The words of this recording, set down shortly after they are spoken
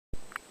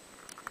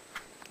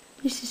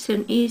This is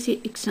an easy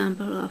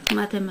example of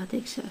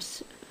mathematics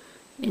as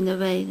in the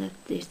way that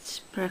it's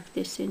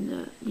practiced in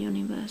the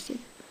university.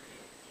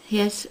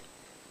 Here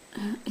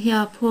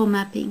are 4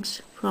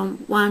 mappings from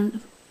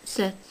one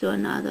set to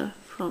another,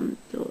 from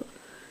to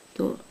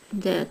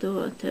there to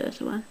a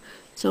third one.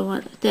 So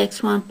one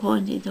takes one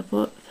point in the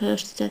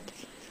first set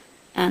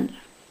and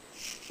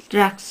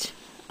drags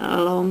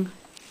along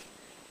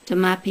the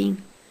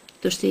mapping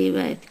to see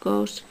where it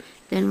goes.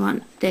 Then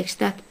one takes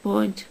that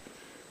point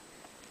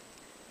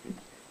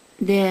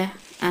there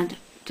and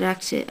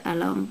drags it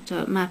along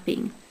the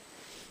mapping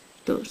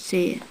to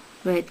see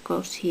where it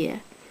goes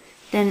here.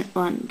 Then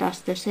one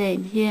does the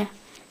same here,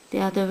 the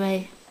other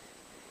way.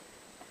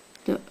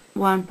 The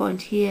one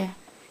point here,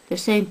 the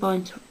same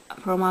point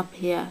from up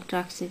here,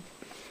 drags it,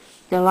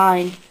 the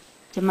line,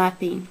 the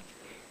mapping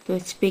to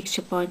its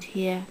picture point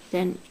here,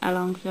 then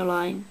along the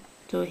line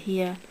to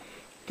here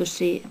to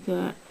see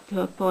to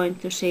a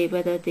point to see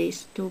whether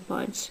these 2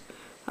 points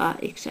are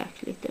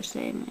exactly the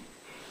same,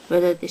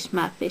 whether this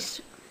map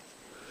is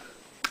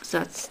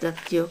such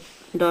that you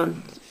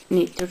don't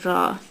need to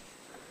draw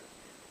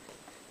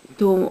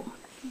 2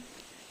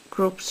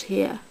 groups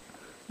here,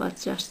 but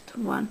just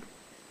one.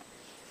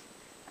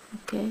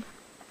 Okay.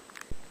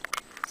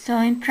 So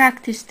in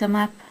practice the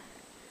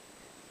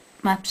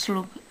maps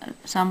look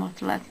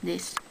somewhat like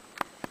this.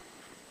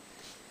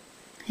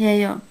 Here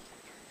you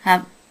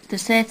have the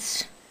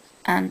sets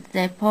and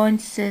their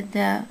points,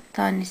 their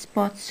tiny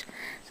spots,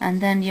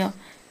 and then you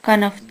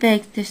kind of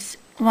take this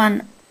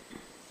one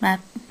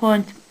map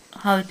point,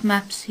 how it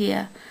maps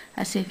here,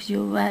 as if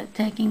you were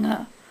taking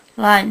a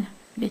line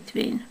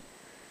between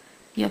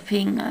your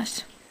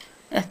fingers,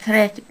 a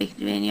thread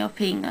between your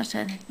fingers,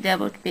 and there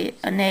would be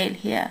a nail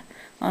here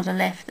on the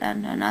left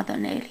and another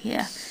nail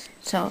here.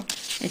 So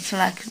it's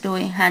like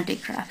doing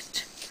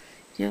handicrafts.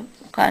 You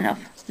kind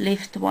of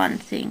lift one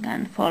thing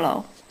and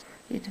follow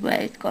it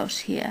where it goes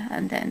here,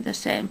 and then the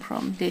same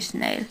from this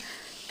nail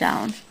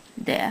down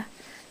there.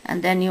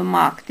 And then you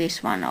mark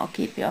this one or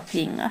keep your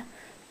finger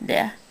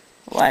there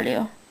while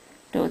you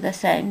do the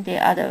same the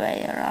other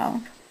way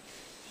around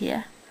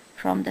here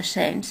from the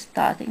same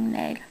starting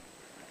nail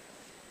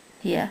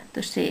here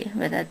to see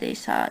whether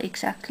these are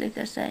exactly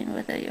the same,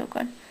 whether you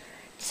can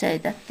say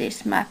that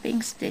these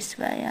mappings this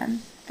way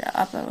and the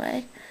other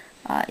way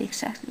are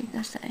exactly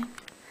the same.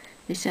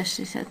 This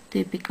is a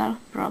typical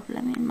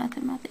problem in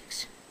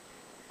mathematics.